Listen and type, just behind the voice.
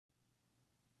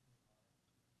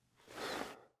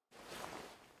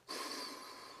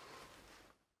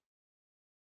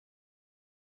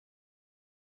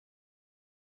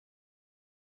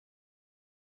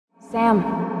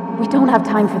Sam, we don't have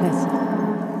time for this.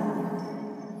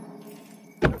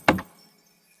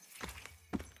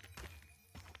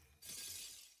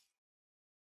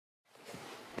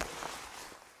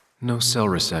 No cell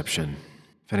reception.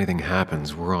 If anything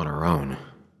happens, we're on our own.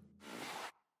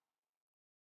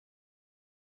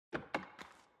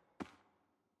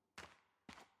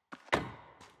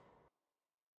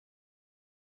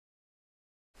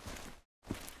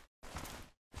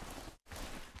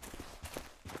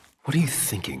 What are you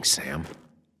thinking, Sam?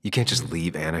 You can't just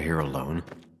leave Anna here alone.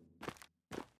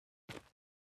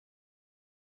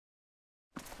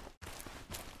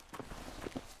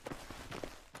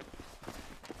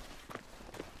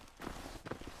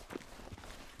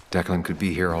 Declan could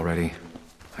be here already.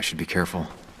 I should be careful.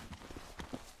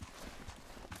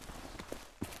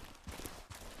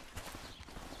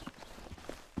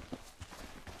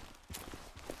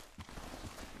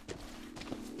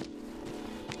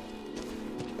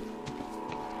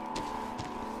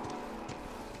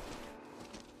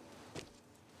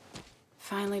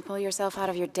 Finally pull yourself out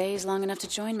of your daze long enough to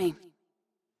join me.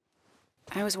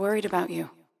 I was worried about you.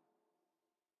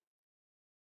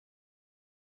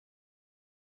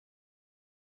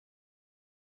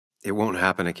 It won't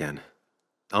happen again.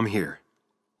 I'm here.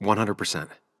 100%.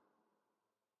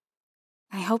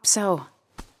 I hope so.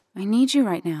 I need you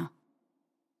right now.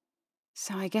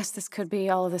 So I guess this could be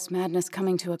all of this madness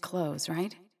coming to a close,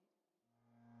 right?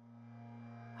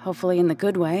 Hopefully in the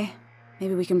good way.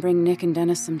 Maybe we can bring Nick and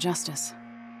Dennis some justice.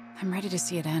 I'm ready to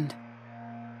see it end.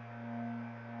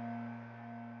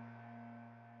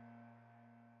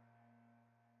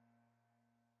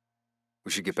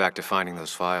 We should get back to finding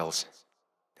those files.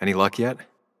 Any luck yet?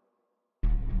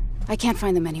 I can't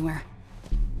find them anywhere.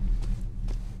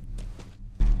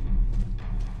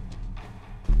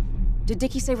 Did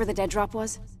Dickie say where the dead drop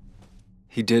was?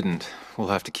 He didn't. We'll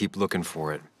have to keep looking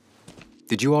for it.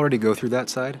 Did you already go through that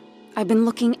side? I've been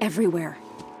looking everywhere.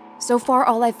 So far,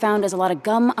 all I've found is a lot of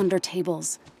gum under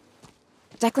tables.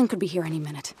 Declan could be here any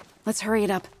minute. Let's hurry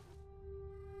it up.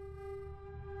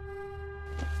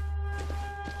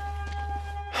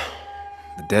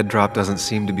 The dead drop doesn't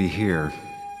seem to be here.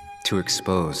 Too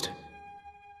exposed.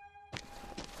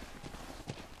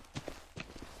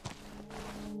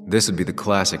 This would be the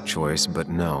classic choice, but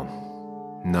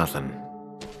no. Nothing.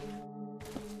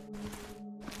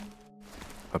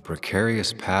 A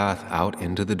precarious path out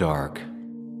into the dark.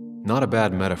 Not a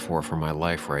bad metaphor for my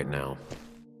life right now.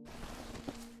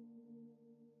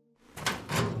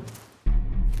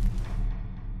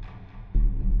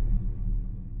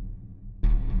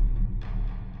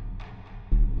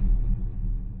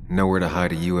 Nowhere to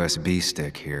hide a USB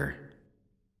stick here.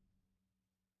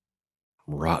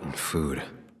 Rotten food.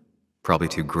 Probably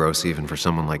too gross even for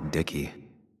someone like Dickie.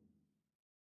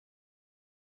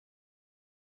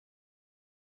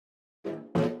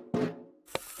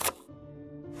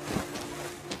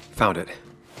 Found it.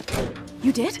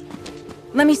 You did?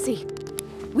 Let me see.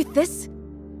 With this,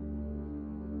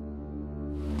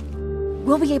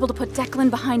 we'll be able to put Declan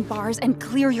behind bars and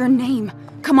clear your name.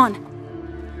 Come on.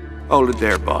 Hold it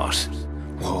there, boss.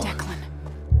 Whoa. Declan.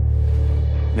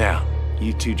 Now,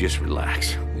 you two just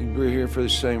relax. We're here for the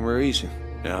same reason.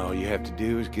 Now all you have to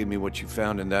do is give me what you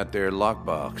found in that there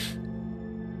lockbox.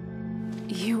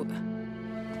 You...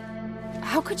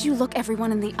 How could you look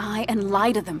everyone in the eye and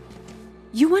lie to them?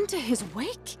 You went to his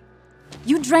wake?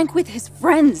 You drank with his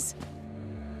friends.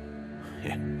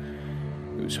 Yeah,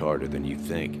 it was harder than you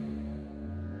think.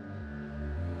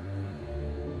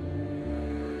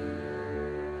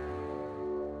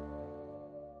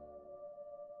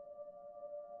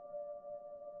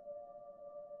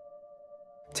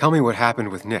 Tell me what happened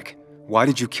with Nick. Why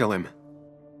did you kill him?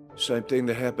 Same thing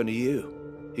that happened to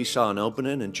you. He saw an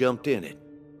opening and jumped in it.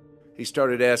 He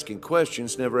started asking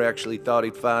questions, never actually thought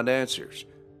he'd find answers.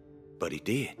 But he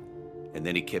did. And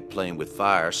then he kept playing with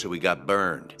fire, so he got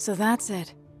burned. So that's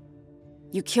it.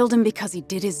 You killed him because he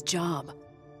did his job.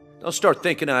 Don't start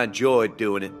thinking I enjoyed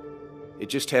doing it. It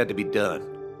just had to be done.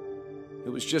 It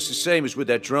was just the same as with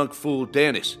that drunk fool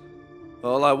Dennis.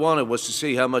 All I wanted was to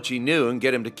see how much he knew and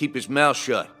get him to keep his mouth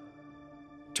shut.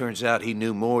 Turns out he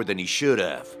knew more than he should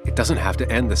have. It doesn't have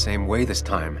to end the same way this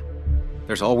time.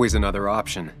 There's always another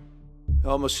option.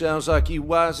 Almost sounds like you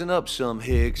wising up some,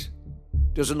 Higgs.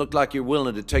 Doesn't look like you're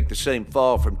willing to take the same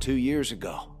fall from 2 years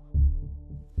ago.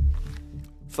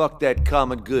 Fuck that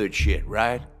common good shit,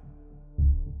 right?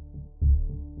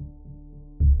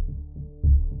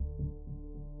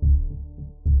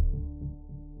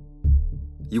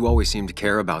 You always seem to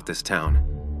care about this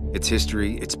town. Its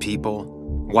history, its people.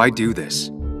 Why do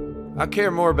this? I care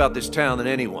more about this town than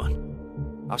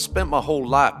anyone. I've spent my whole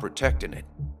life protecting it.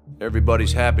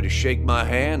 Everybody's happy to shake my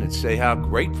hand and say how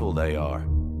grateful they are.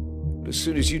 But as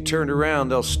soon as you turn around,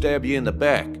 they'll stab you in the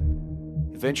back.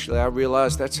 Eventually, I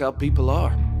realized that's how people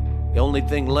are. The only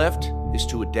thing left is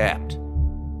to adapt.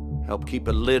 Help keep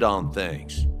a lid on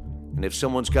things. And if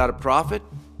someone's got a profit,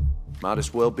 might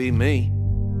as well be me.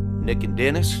 Nick and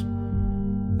Dennis,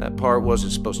 that part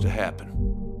wasn't supposed to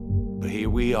happen. But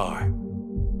here we are.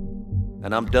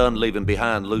 And I'm done leaving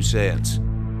behind loose ends.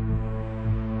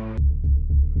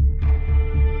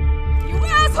 You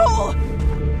asshole!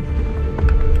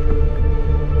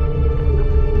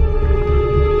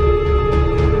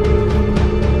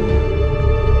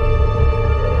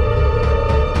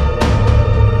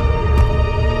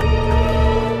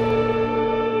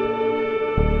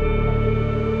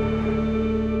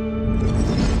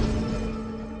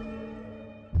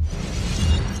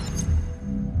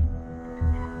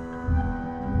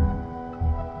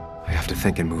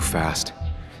 Think and move fast.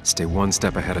 Stay one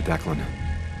step ahead of Declan.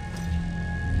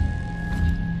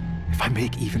 If I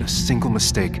make even a single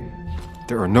mistake,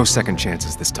 there are no second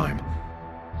chances this time.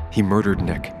 He murdered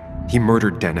Nick, he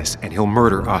murdered Dennis, and he'll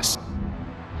murder us.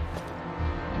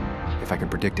 If I can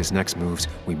predict his next moves,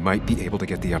 we might be able to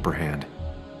get the upper hand.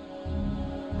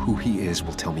 Who he is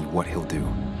will tell me what he'll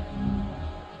do.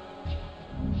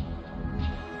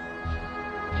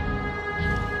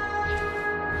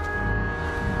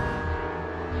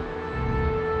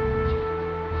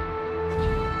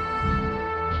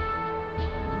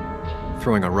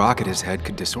 Throwing a rock at his head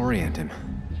could disorient him.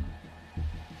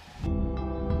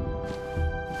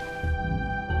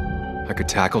 I could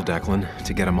tackle Declan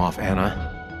to get him off Anna.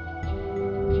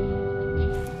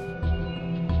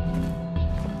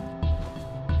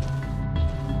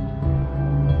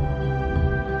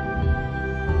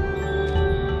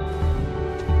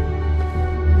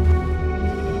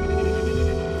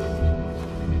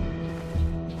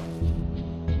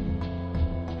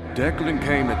 Declan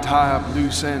came to tie up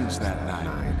loose ends that night.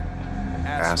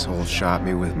 Asshole shot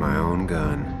me with my own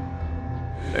gun.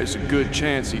 There's a good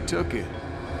chance he took it.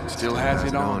 Still has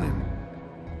it on him.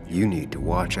 You need to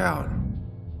watch out.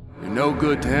 You're no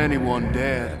good to anyone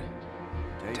dead.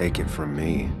 Take it from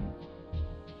me.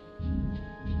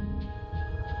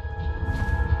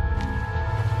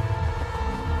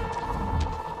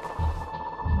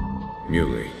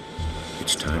 Muley,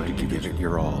 it's time to give it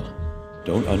your all.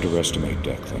 Don't underestimate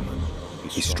Declan.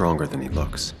 He's stronger than he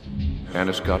looks.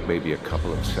 Anna's got maybe a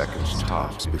couple of seconds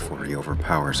tops Before he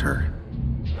overpowers her.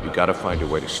 You gotta find a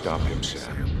way to stop him,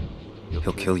 Sam.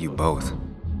 He'll kill you both.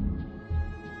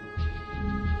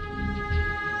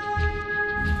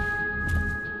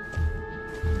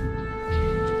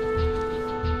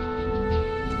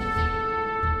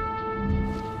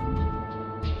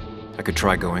 I could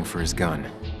try going for his gun.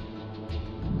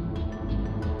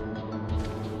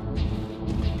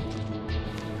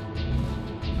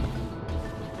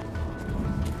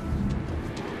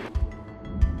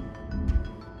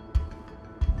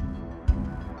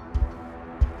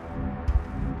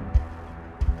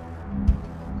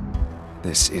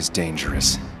 This is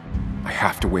dangerous. I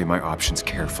have to weigh my options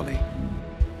carefully.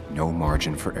 No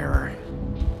margin for error.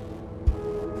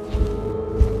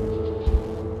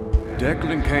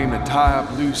 Declan came to tie up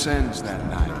loose ends that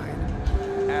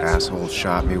night. Asshole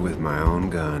shot me with my own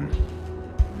gun.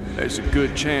 There's a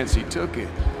good chance he took it.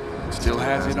 Still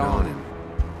has it on him.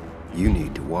 You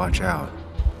need to watch out.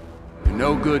 You're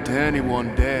no good to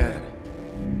anyone dead.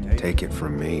 Take it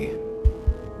from me.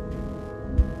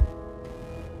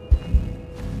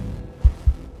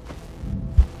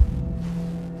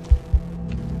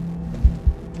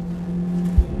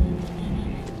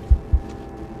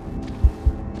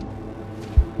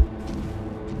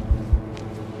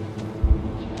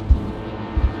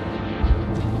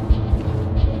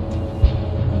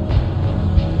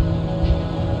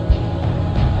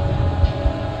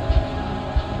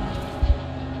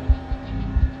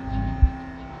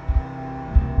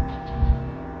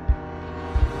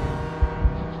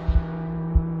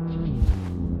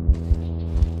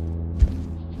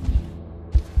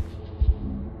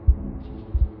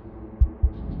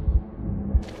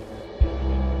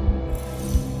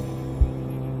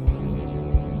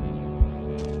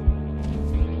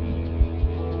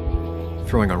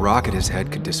 Throwing a rock at his head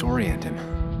could disorient him.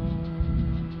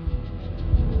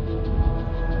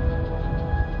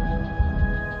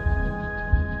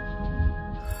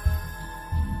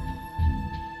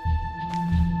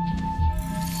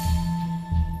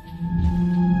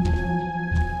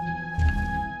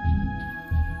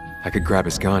 I could grab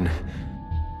his gun,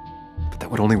 but that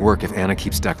would only work if Anna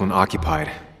keeps Declan occupied.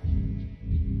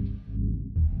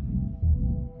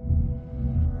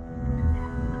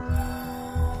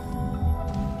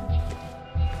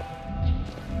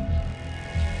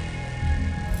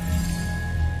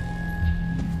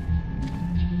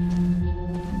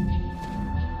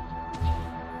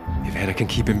 Anna can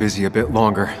keep him busy a bit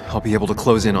longer. I'll be able to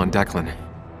close in on Declan.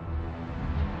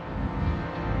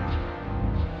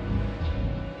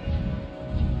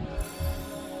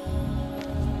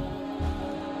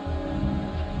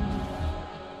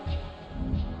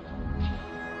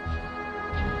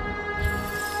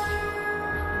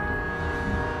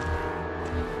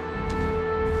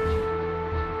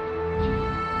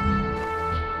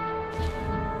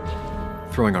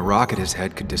 Throwing a rock at his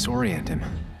head could disorient him.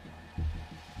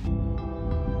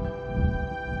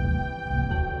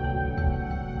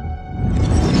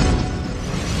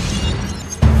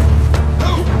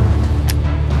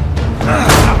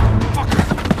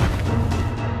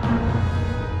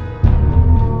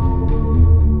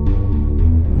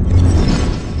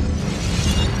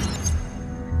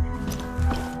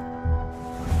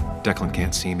 Declan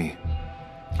can't see me.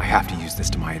 I have to use this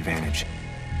to my advantage.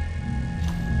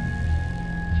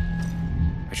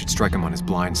 I should strike him on his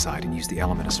blind side and use the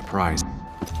element of surprise.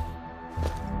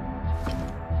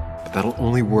 But that'll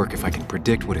only work if I can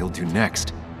predict what he'll do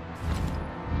next.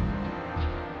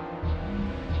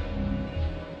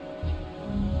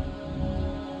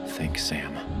 Think,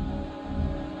 Sam.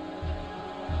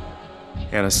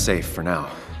 Anna's safe for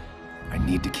now. I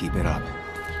need to keep it up.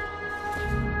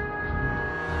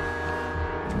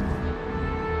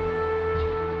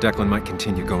 Declan might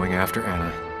continue going after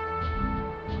Anna.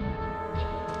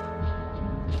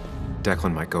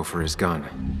 Declan might go for his gun.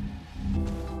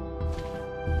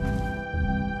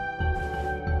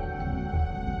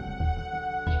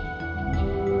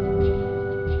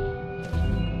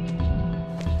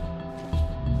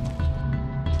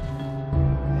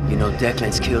 You know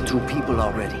Declan's killed 2 people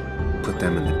already. Put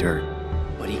them in the dirt.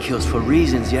 But he kills for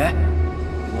reasons, yeah?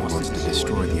 He wants to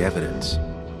destroy the evidence.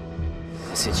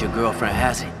 Since your girlfriend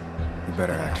has it. You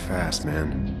better act fast,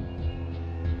 man.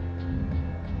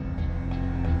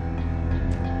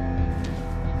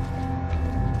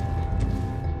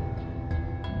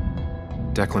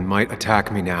 Declan might attack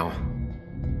me now.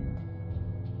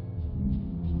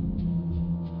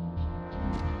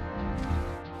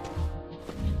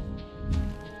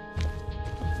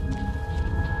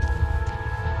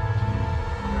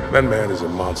 That man is a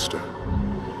monster.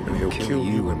 And he'll Kill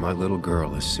you and my little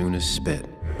girl as soon as spit.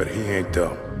 But he ain't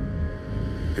dumb.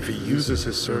 If he uses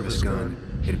his service gun,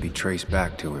 it'd be traced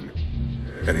back to him.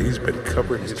 and he's been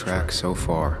covering his tracks so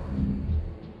far.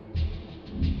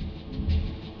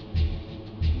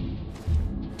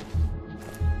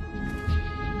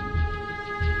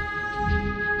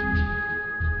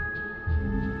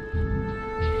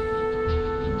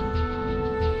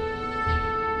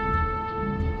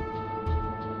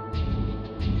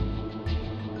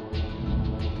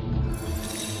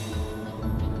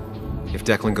 If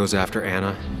Declan goes after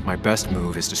Anna, my best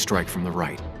move is to strike from the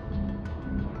right.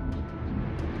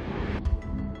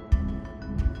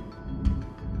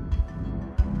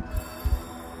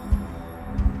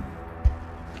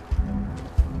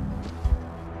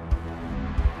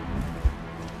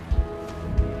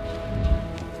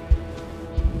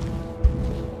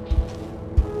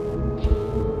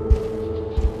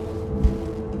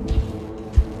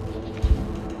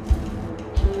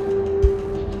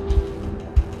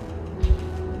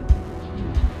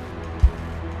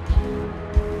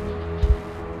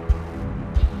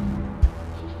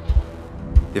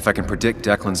 If I can predict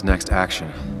Declan's next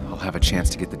action, I'll have a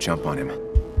chance to get the jump on him.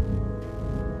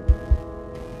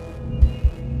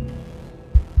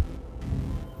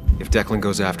 If Declan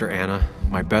goes after Anna,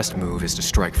 my best move is to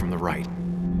strike from the right.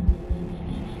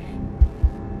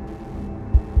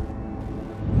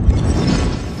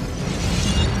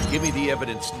 Give me the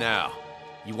evidence now.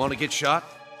 You want to get shot?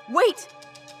 Wait!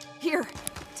 Here,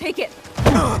 take it.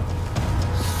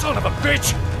 Son of a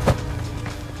bitch!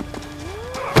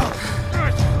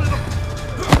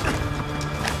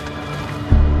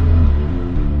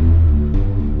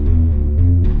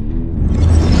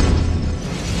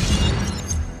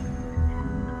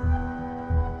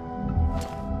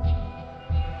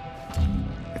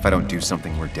 If I don't do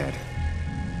something, we're dead.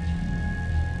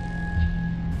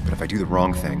 But if I do the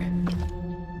wrong thing...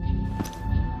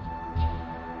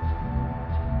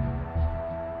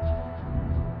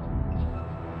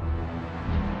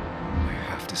 I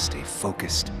have to stay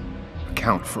focused.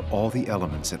 Account for all the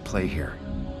elements at play here.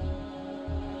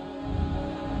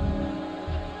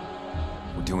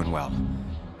 We're doing well.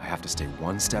 I have to stay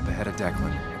one step ahead of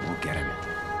Declan, and we'll get him.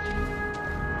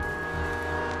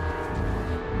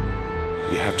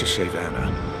 You have to save Anna.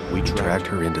 We dragged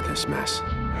her into this mess.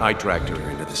 I dragged her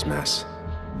Into this mess.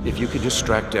 If you could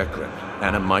distract Declan,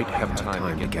 Anna might have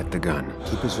time To get the gun.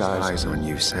 Keep his eyes on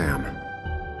you, Sam.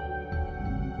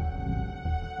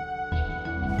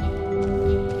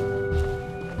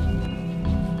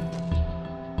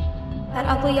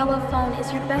 little yellow phone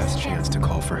is your best chance to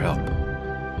call for help.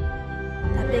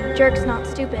 That big jerk's not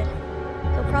stupid.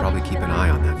 He'll Probably keep an eye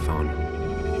on that phone.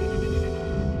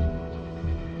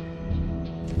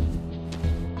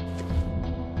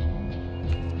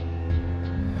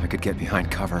 I could get behind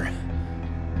cover.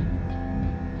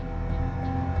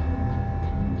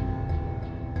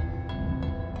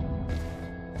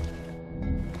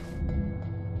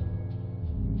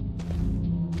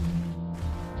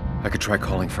 I could try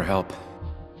calling for help.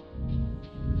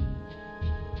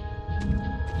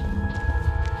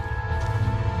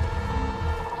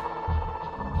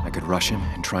 I could rush him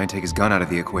and try and take his gun out of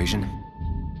the equation.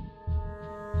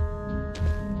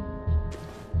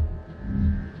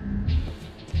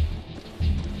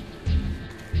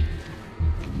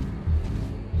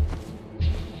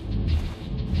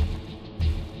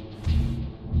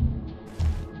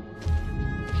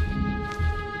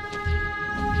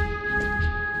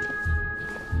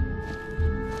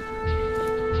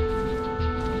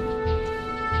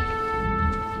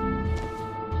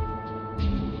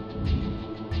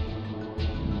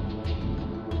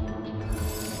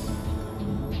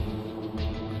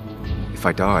 If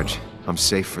I dodge, I'm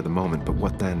safe for the moment, but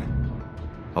what then?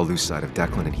 I'll lose sight of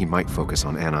Declan and he might focus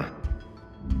on Anna.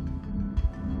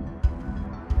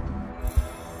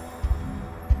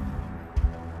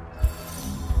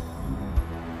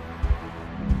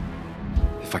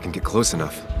 If I can get close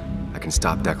enough, I can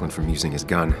stop Declan from using his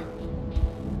gun.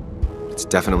 It's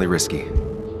definitely risky.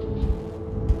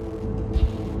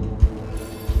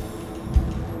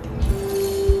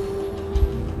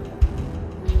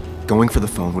 Going for the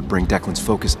phone would bring Declan's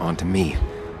focus onto me.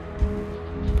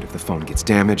 But if the phone gets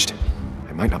damaged,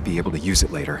 I might not be able to use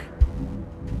it later.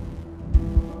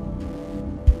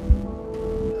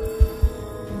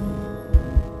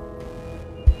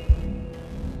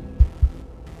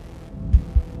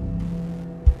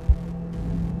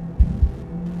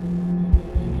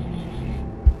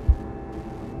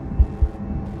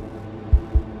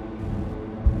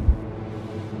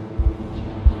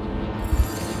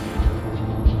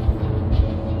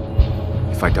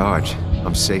 If I dodge,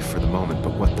 I'm safe for the moment,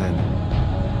 but what then?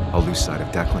 I'll lose sight of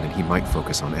Declan and he might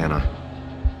focus on Anna.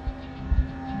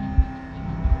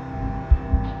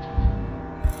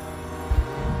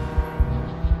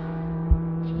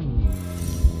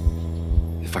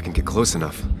 If I can get close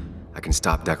enough, I can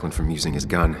stop Declan from using his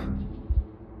gun.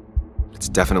 It's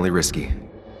definitely risky.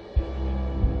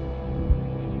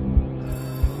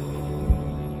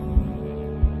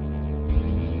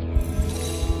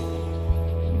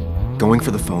 Going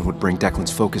for the phone would bring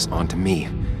Declan's focus onto me.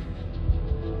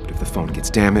 But if the phone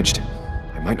gets damaged,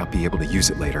 I might not be able to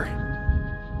use it later.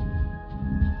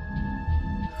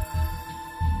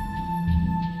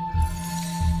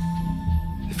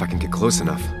 If I can get close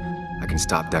enough, I can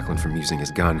stop Declan from using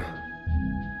his gun.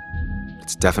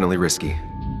 It's definitely risky.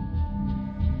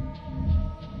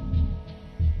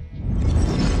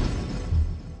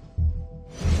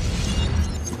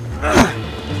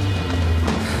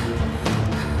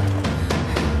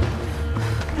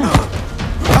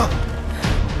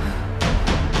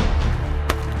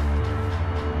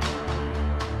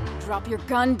 Drop your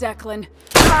gun, Declan.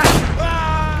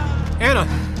 Anna!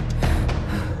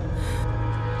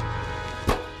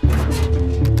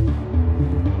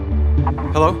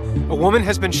 Hello? A woman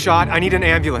has been shot. I need an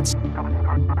ambulance.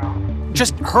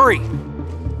 Just hurry!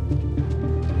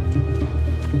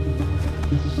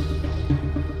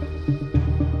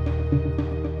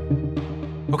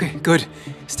 Okay, good.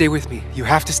 Stay with me. You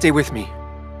have to stay with me.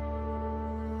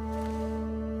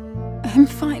 I'm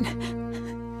fine.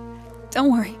 Don't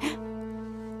worry.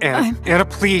 Anna,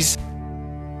 please.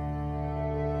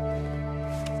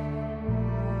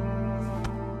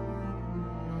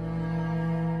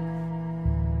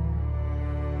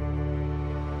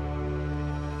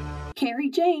 Carrie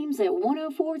James at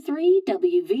 104.3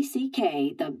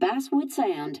 WVCK, the Basswood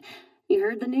Sound. You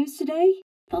heard the news today?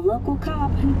 The local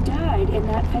cop who died in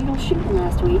that fatal shooting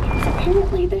last week is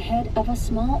apparently the head of a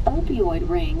small opioid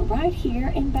ring right here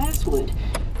in Basswood.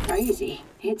 Crazy.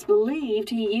 It's believed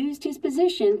he used his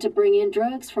position to bring in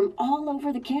drugs from all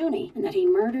over the county and that he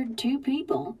murdered 2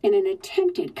 people in an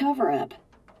attempted cover-up.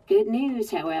 Good news,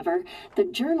 however, the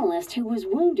journalist who was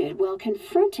wounded while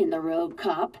confronting the rogue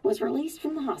cop was released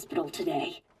from the hospital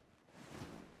today.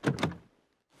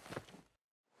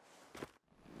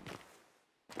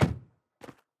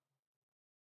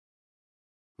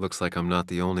 Looks like I'm not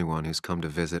the only one who's come to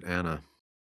visit Anna.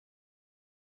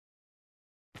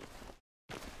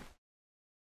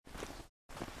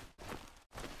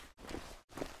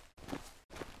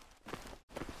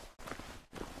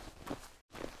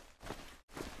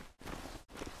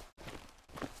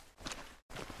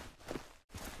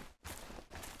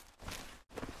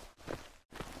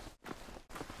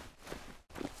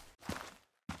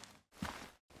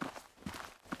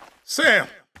 Sam,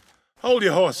 hold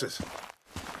your horses.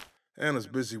 Anna's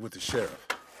busy with the sheriff.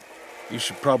 You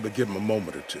should probably give him a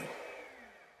moment or two.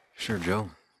 Sure, Joe.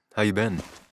 How you been?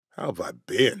 How have I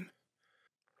been?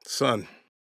 Son,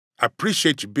 I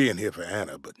appreciate you being here for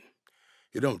Anna, but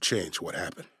it don't change what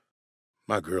happened.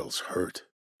 My girl's hurt,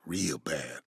 real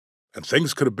bad. And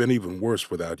things could have been even worse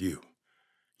without you.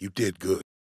 You did good.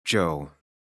 Joe.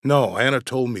 No, Anna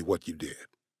told me what you did.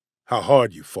 How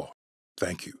hard you fought.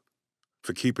 Thank you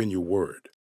for keeping your word.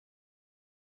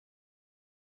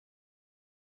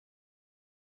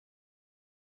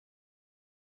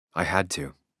 I had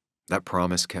to. That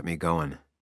promise kept me going.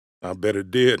 I bet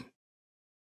it did.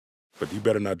 But you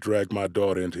better not drag my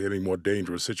daughter into any more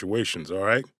dangerous situations, all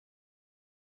right?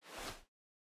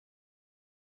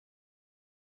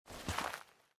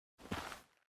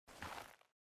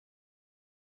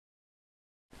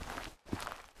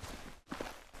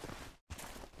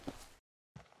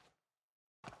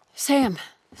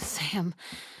 Sam,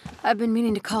 I've been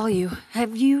meaning to call you.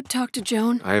 Have you talked to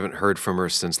Joan? I haven't heard from her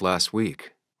since last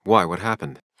week. Why? What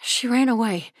happened? She ran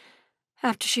away.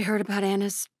 After she heard about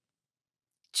Anna's...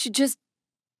 She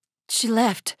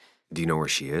left. Do you know where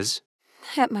she is?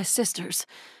 At my sister's.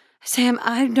 Sam,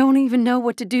 I don't even know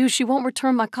what to do. She won't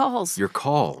return my calls. Your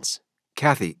calls?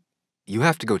 Kathy, you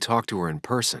have to go talk to her in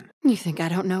person. You think I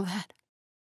don't know that?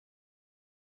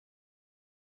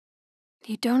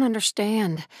 You don't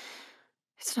understand.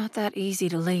 It's not that easy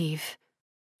to leave.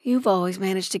 You've always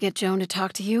managed to get Joan to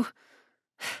talk to you.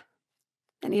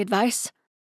 Any advice?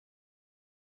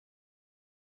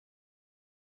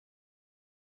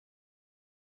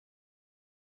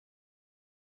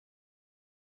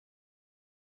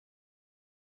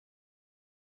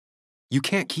 You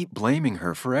can't keep blaming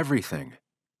her for everything.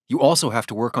 You also have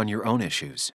to work on your own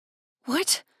issues.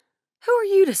 What? Who are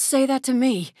you to say that to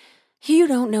me? You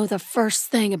don't know the first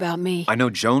thing about me. I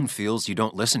know Joan feels you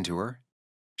don't listen to her.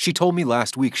 She told me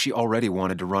last week she already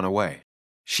wanted to run away.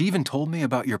 She even told me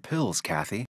about your pills,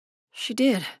 Kathy. She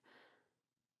did.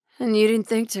 And you didn't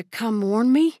think to come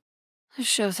warn me? This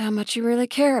shows how much you really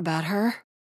care about her.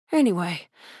 Anyway,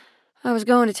 I was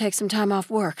going to take some time off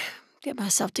work, get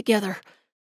myself together.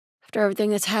 After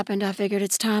everything that's happened, I figured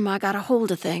it's time I got a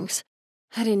hold of things.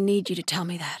 I didn't need you to tell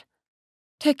me that.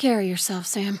 Take care of yourself,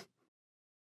 Sam.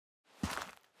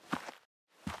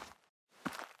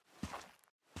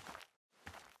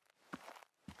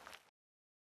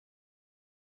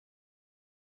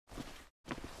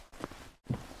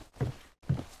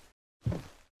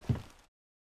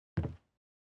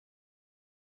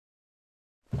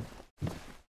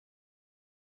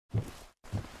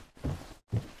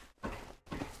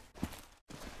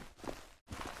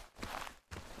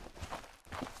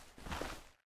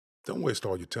 Don't waste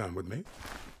all your time with me.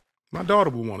 My daughter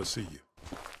will want to see you.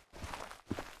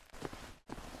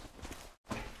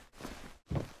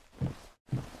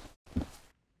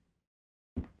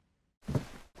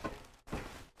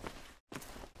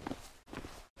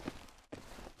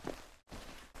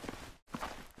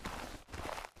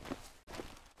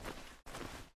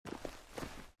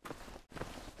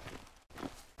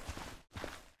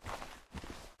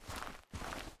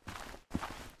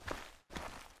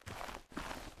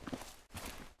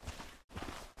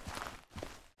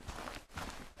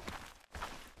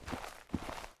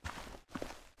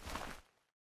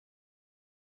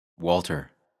 Walter.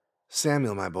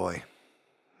 Samuel, my boy.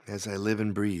 As I live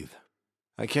and breathe.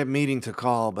 I kept meaning to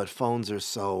call, but phones are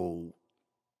so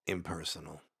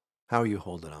impersonal. How are you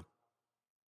holding up?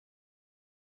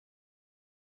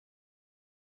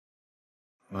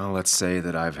 Well, let's say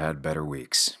that I've had better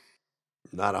weeks.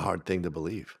 Not a hard thing to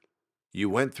believe. You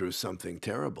went through something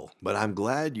terrible, but I'm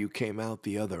glad you came out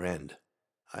the other end.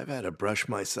 I've had a brush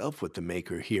myself with the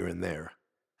Maker here and there,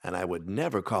 and I would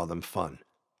never call them fun.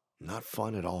 Not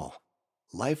fun at all.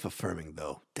 Life-affirming,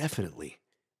 though, definitely.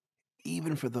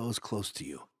 Even for those close to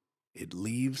you. It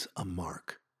leaves a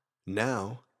mark.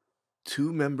 Now,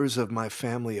 2 members of my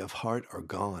family of heart are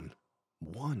gone.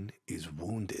 1 is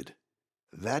wounded.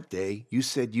 That day, you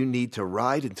said you need to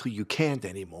ride until you can't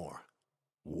anymore.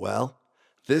 Well,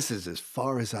 this is as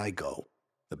far as I go.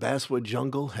 The Basswood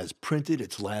jungle has printed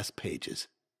its last pages.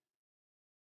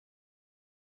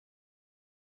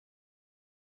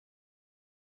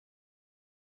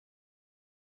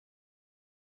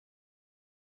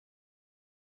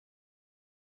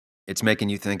 It's making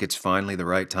you think it's finally the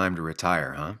right time to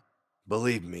retire, huh?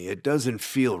 Believe me, it doesn't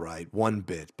feel right one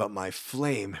bit, but my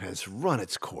flame has run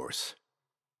its course.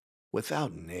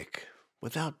 Without Nick,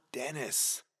 without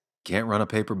Dennis. Can't run a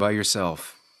paper by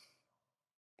yourself.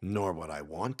 Nor would I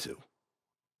want to.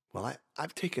 Well,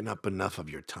 I've taken up enough of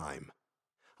your time.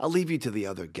 I'll leave you to the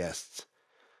other guests.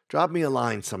 Drop me a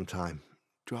line sometime.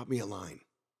 Drop me a line.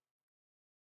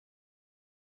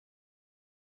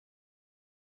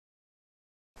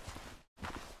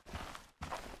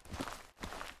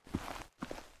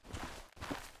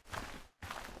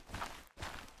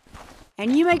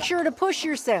 And you make sure to push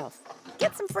yourself.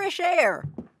 Get some fresh air.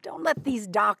 Don't let these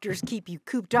doctors keep you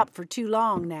cooped up for too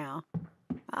long now.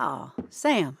 Oh,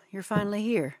 Sam, you're finally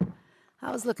here.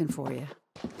 I was looking for you.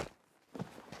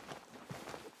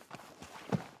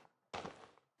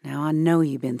 Now, I know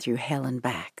you've been through hell and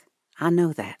back. I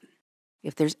know that.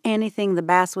 If there's anything the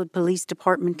Basswood Police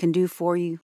Department can do for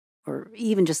you, or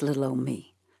even just little old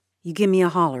me, you give me a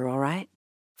holler, all right?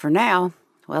 For now,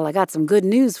 well, I got some good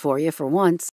news for you for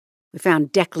once. We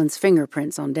found Declan's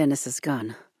fingerprints on Dennis's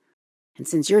gun. And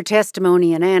since your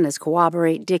testimony and Anna's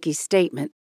corroborate Dickie's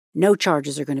statement, no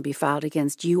charges are going to be filed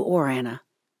against you or Anna.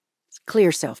 It's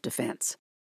clear self-defense.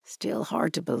 Still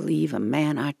hard to believe a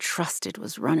man I trusted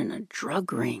was running a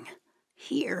drug ring.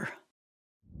 Here.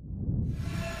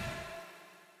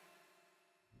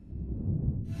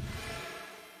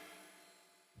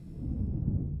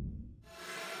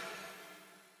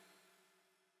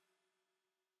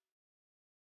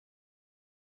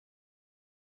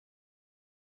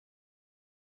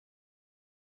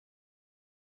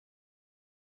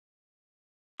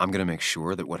 I'm gonna make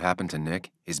sure that what happened to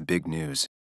Nick is big news.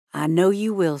 I know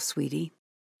you will, sweetie.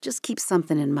 Just keep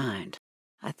something in mind.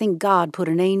 I think God put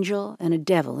an angel and a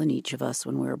devil in each of us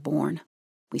when we were born.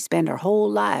 We spend our whole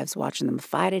lives watching them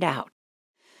fight it out.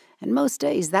 And most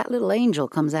days that little angel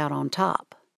comes out on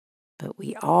top. But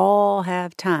we all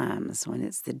have times when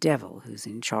it's the devil who's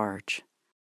in charge.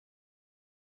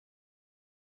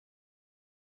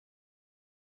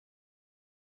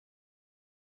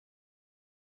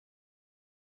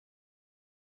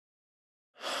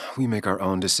 We make our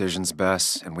own decisions,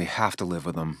 Bess, and we have to live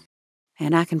with them.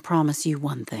 And I can promise you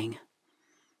one thing.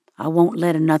 I won't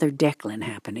let another Declan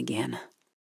happen again.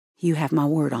 You have my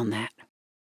word on that.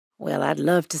 Well, I'd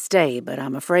love to stay, but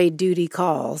I'm afraid duty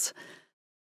calls.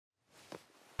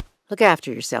 Look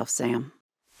after yourself, Sam.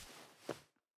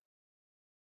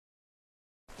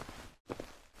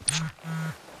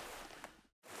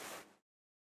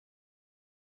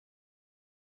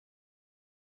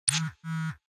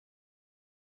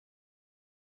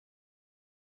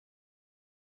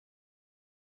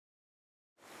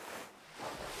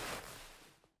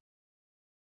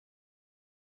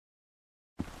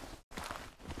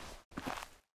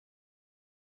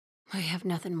 We have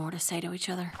nothing more to say to each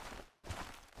other.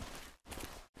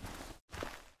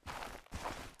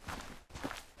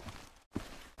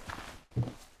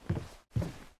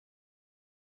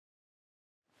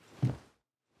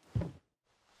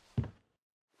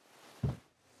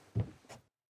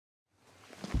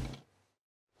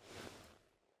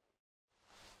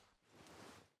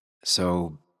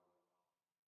 So,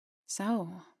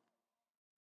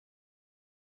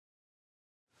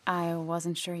 I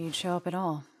wasn't sure you'd show up at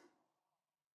all.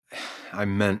 I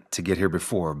meant to get here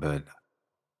before, but...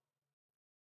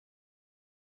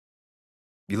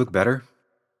 You look better?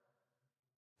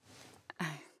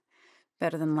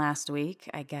 Better than last week,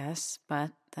 I guess,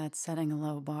 but that's setting a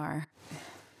low bar.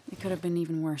 It could have been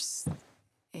even worse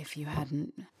if you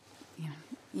hadn't...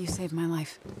 You saved my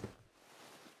life.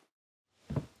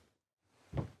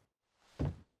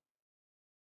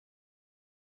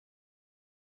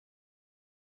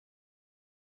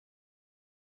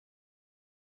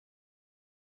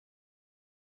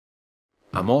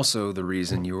 I'm also the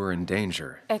reason you were in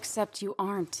danger. Except you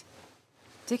aren't.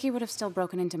 Dickie would have still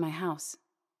broken into my house.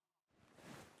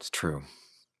 It's true.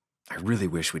 I really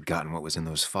wish we'd gotten what was in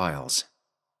those files.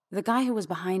 The guy who was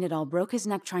behind it all broke his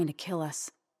neck trying to kill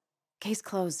us. Case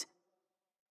closed.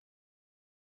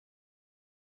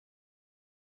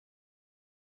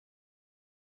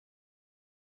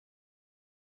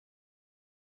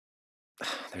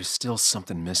 There's still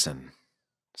something missing.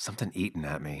 Something eating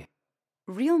at me.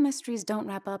 Real mysteries don't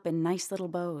wrap up in nice little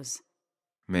bows.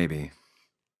 Maybe.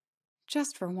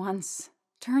 Just for once,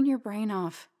 turn your brain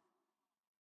off.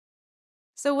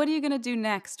 So what are you gonna do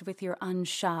next with your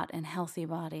unshot and healthy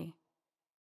body?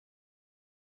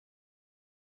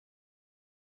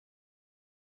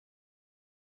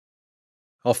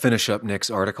 I'll finish up Nick's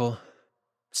article.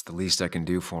 It's the least I can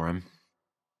do for him.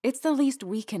 It's the least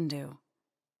we can do.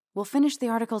 We'll finish the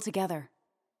article together.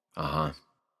 Uh-huh.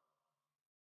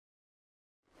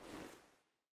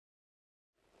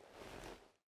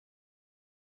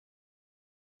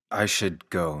 I should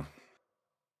go.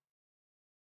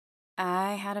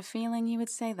 I had a feeling you would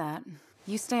say that.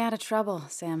 You stay out of trouble,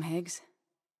 Sam Higgs.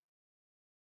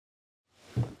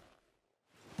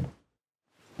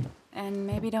 And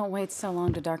maybe don't wait so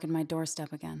long to darken my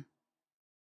doorstep again.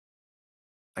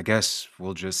 I guess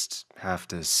we'll just have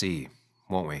to see,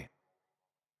 won't we?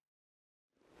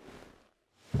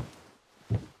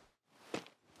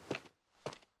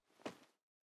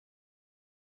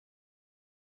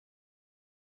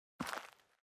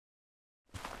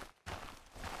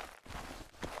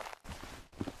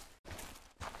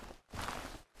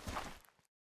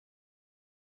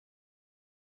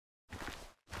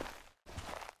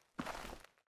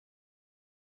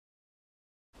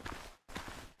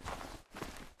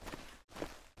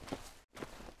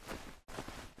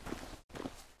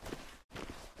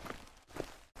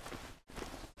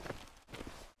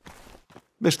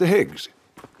 Mr. Higgs,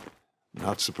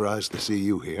 not surprised to see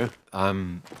you here.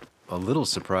 I'm a little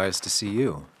surprised to see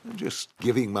you. Just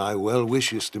giving my well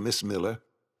wishes to Miss Miller.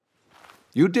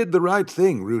 You did the right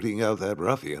thing rooting out that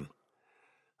ruffian.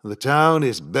 The town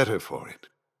is better for it.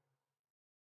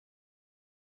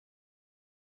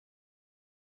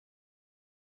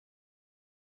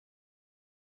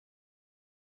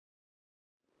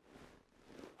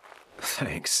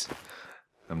 Thanks.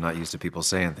 I'm not used to people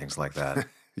saying things like that.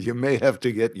 You may have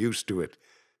to get used to it.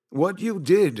 What you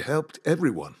did helped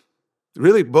everyone.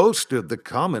 Really bolstered the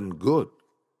common good.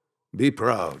 Be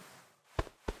proud.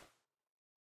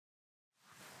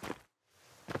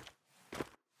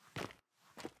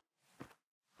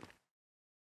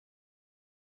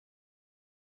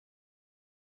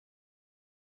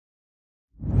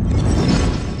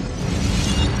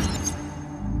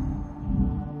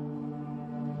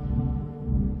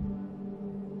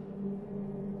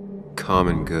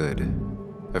 Common good.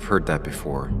 I've heard that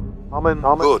before. Common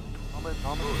good.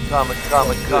 Common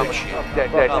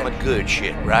good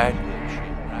shit, right?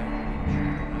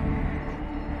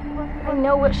 I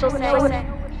know what she'll say.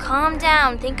 Calm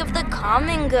down. Think of the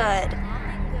common good.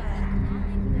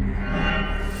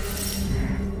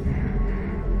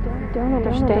 Don't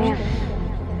understand.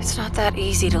 It's not that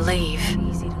easy to leave.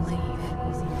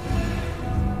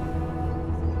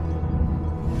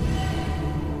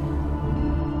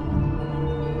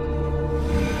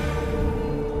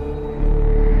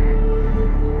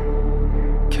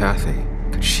 Kathy,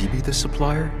 could she be the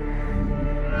supplier?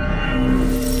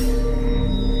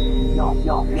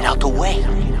 No, get out the way.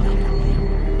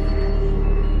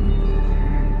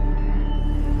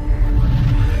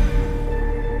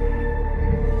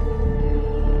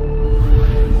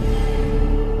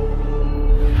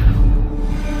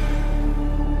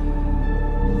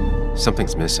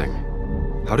 Something's missing.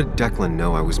 How did Declan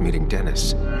know I was meeting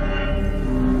Dennis?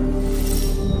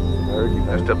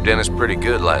 Messed up Dennis pretty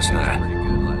good last night.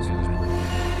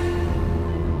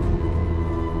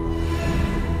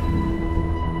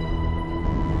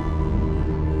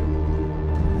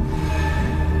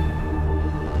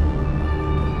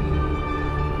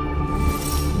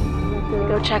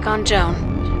 Go check on Joan.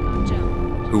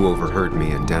 Who overheard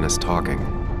me and Dennis talking?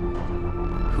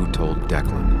 Who told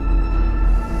Declan?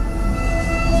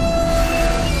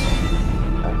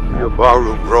 Your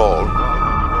barroom brawl.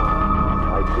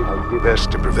 I did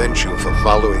best to prevent you from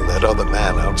following that other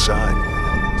man outside.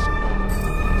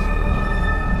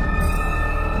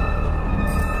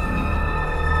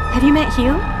 Have you met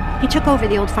Hugh? He took over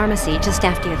the old pharmacy just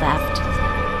after you left.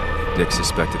 Dick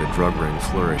suspected a drug ring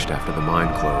flourished after the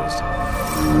mine closed.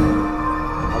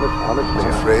 I was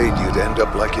afraid you'd end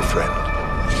up like your friend.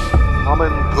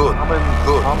 Common good.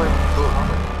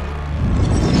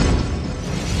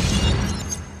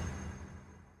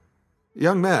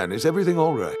 Young man, is everything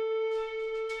all right?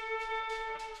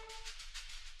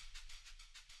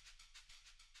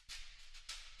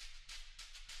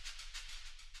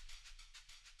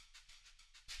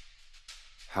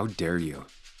 How dare you?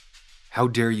 How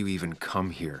dare you even come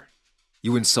here?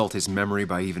 You insult his memory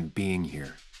by even being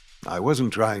here. I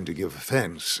wasn't trying to give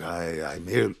offense. I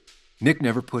merely... Nick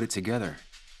never put it together.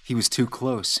 He was too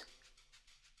close.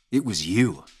 It was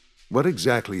you. What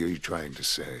exactly are you trying to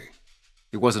say?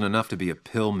 It wasn't enough to be a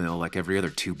pill mill like every other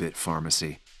two-bit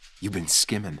pharmacy. You've been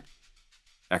skimming.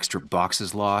 Extra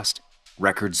boxes lost,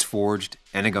 records forged,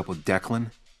 ending up with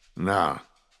Declan. Now,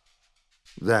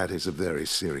 that is a very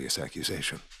serious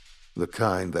accusation. The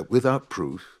kind that, without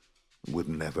proof, would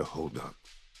never hold up.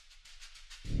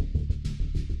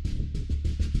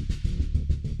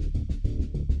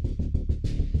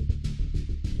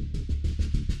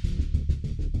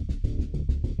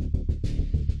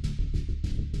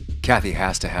 Kathy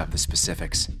has to have the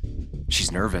specifics.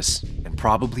 She's nervous and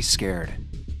probably scared.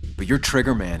 But your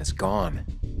trigger man is gone.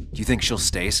 Do you think she'll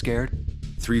stay scared?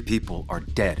 3 people are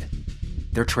dead.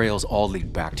 Their trails all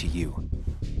lead back to you.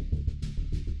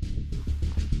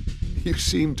 You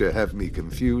seem to have me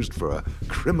confused for a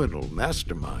criminal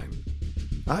mastermind.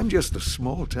 I'm just a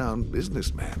small-town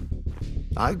businessman.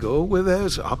 I go where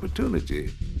there's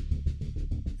opportunity.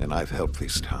 And I've helped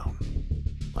this town.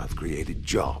 I've created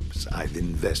jobs. I've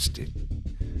invested.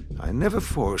 I never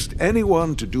forced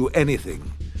anyone to do anything.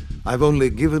 I've only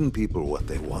given people what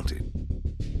they wanted.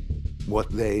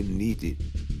 What they needed.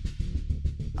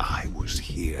 I was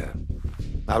here.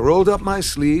 I rolled up my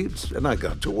sleeves and I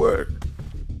got to work.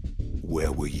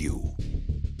 Where were you?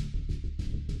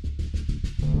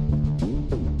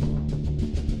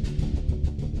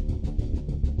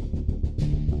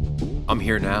 I'm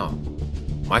here now.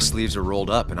 My sleeves are rolled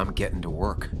up and I'm getting to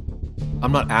work.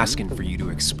 I'm not asking for you to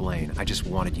explain, I just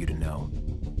wanted you to know.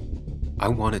 I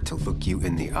wanted to look you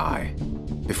in the eye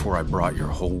before I brought your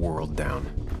whole world down.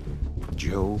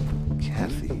 Joe,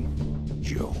 Kathy,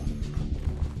 Joan.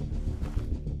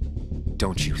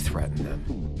 Don't you threaten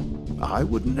them. I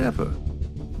would never,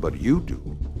 but you do.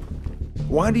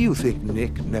 Why do you think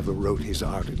Nick never wrote his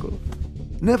article?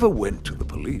 Never went to the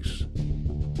police?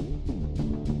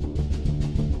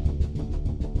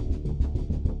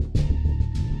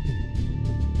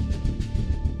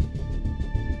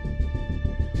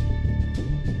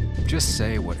 Just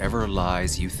say whatever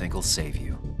lies you think will save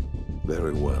you.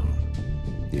 Very well,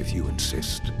 if you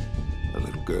insist. A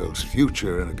little girl's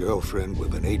future and a girlfriend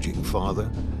with an aging father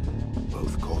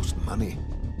both cost money.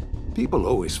 People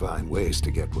always find ways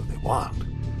to get what they want.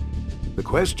 The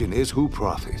question is, who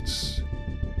profits?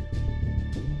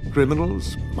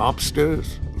 Criminals?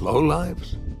 Mobsters?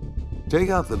 Lowlifes? Take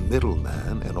out the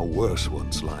middleman and a worse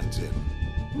one slides in.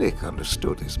 Nick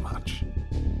understood as much.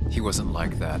 He wasn't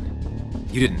like that.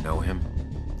 You didn't know him.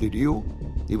 Did you?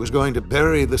 He was going to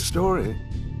bury the story.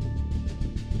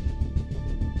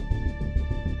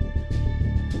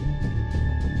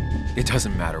 It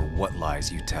doesn't matter what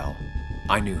lies you tell.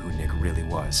 I knew who Nick really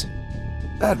was.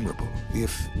 Admirable,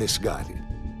 if misguided.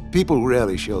 People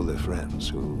rarely show their friends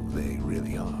who they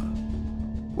really are.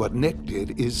 What Nick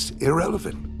did is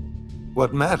irrelevant.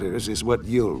 What matters is what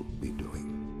you'll be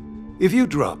doing. If you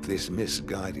drop this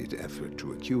misguided effort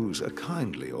to accuse a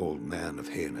kindly old man of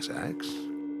heinous acts,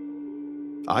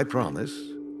 I promise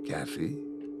Kathy,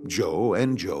 Joe,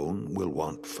 and Joan will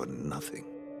want for nothing.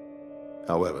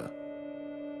 However,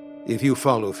 if you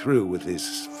follow through with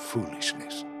this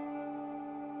foolishness,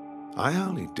 I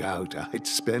hardly doubt I'd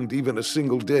spend even a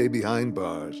single day behind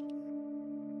bars.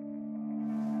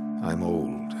 I'm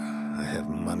old. I have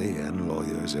money and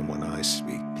lawyers, and when I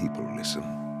speak, people listen.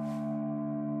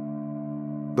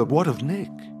 But what of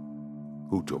Nick,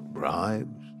 who took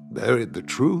bribes, buried the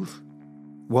truth?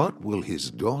 What will his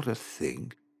daughter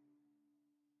think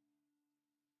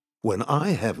when I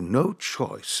have no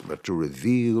choice but to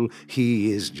reveal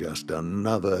he is just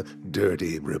another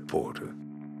dirty reporter?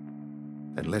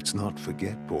 And let's not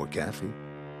forget poor Kathy,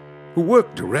 who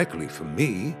worked directly for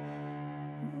me.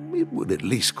 It would at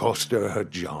least cost her her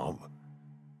job.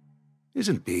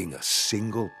 Isn't being a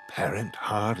single parent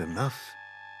hard enough?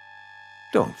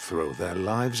 Don't throw their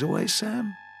lives away,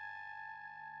 Sam.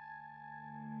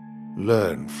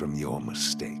 Learn from your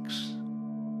mistakes.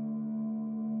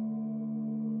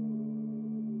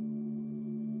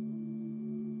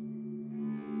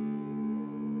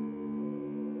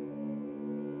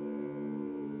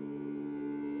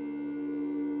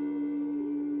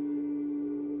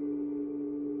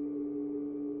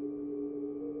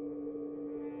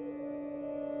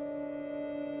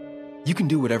 You can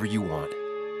do whatever you want.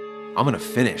 I'm gonna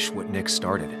finish what Nick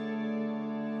started.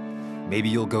 Maybe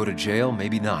you'll go to jail,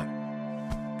 maybe not.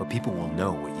 But people will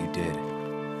know what you did.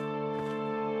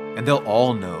 And they'll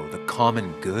all know the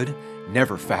common good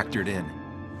never factored in.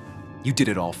 You did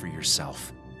it all for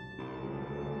yourself.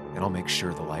 And I'll make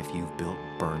sure the life you've built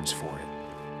burns for it.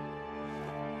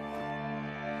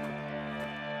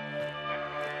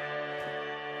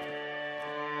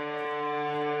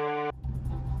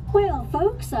 Well,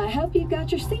 folks, I hope you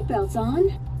got your seatbelts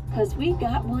on, because we've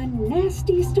got one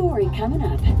nasty story coming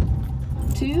up.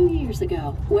 2 years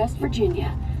ago, West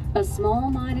Virginia, a small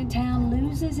mining town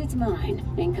loses its mine.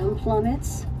 Income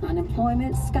plummets,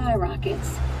 unemployment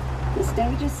skyrockets. The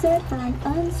stage is set for an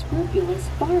unscrupulous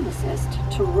pharmacist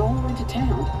to roll into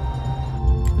town.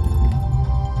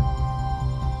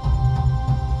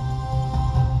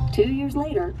 Two years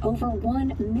later, over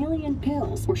 1 million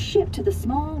pills were shipped to the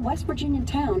small West Virginian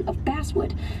town of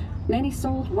Basswood, many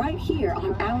sold right here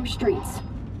on our streets.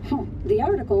 The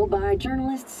article by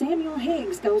journalist Samuel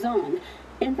Higgs goes on.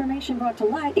 Information brought to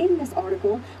light in this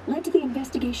article led to the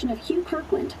investigation of Hugh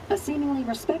Kirkland, a seemingly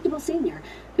respectable senior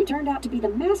who turned out to be the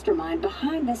mastermind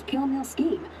behind this pill mill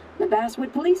scheme. The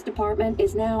Basswood Police Department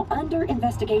is now under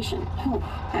investigation.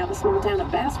 How the small town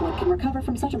of Basswood can recover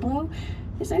from such a blow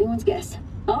is anyone's guess.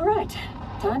 All right,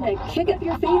 time to kick up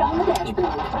your feet on the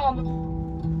dashboard.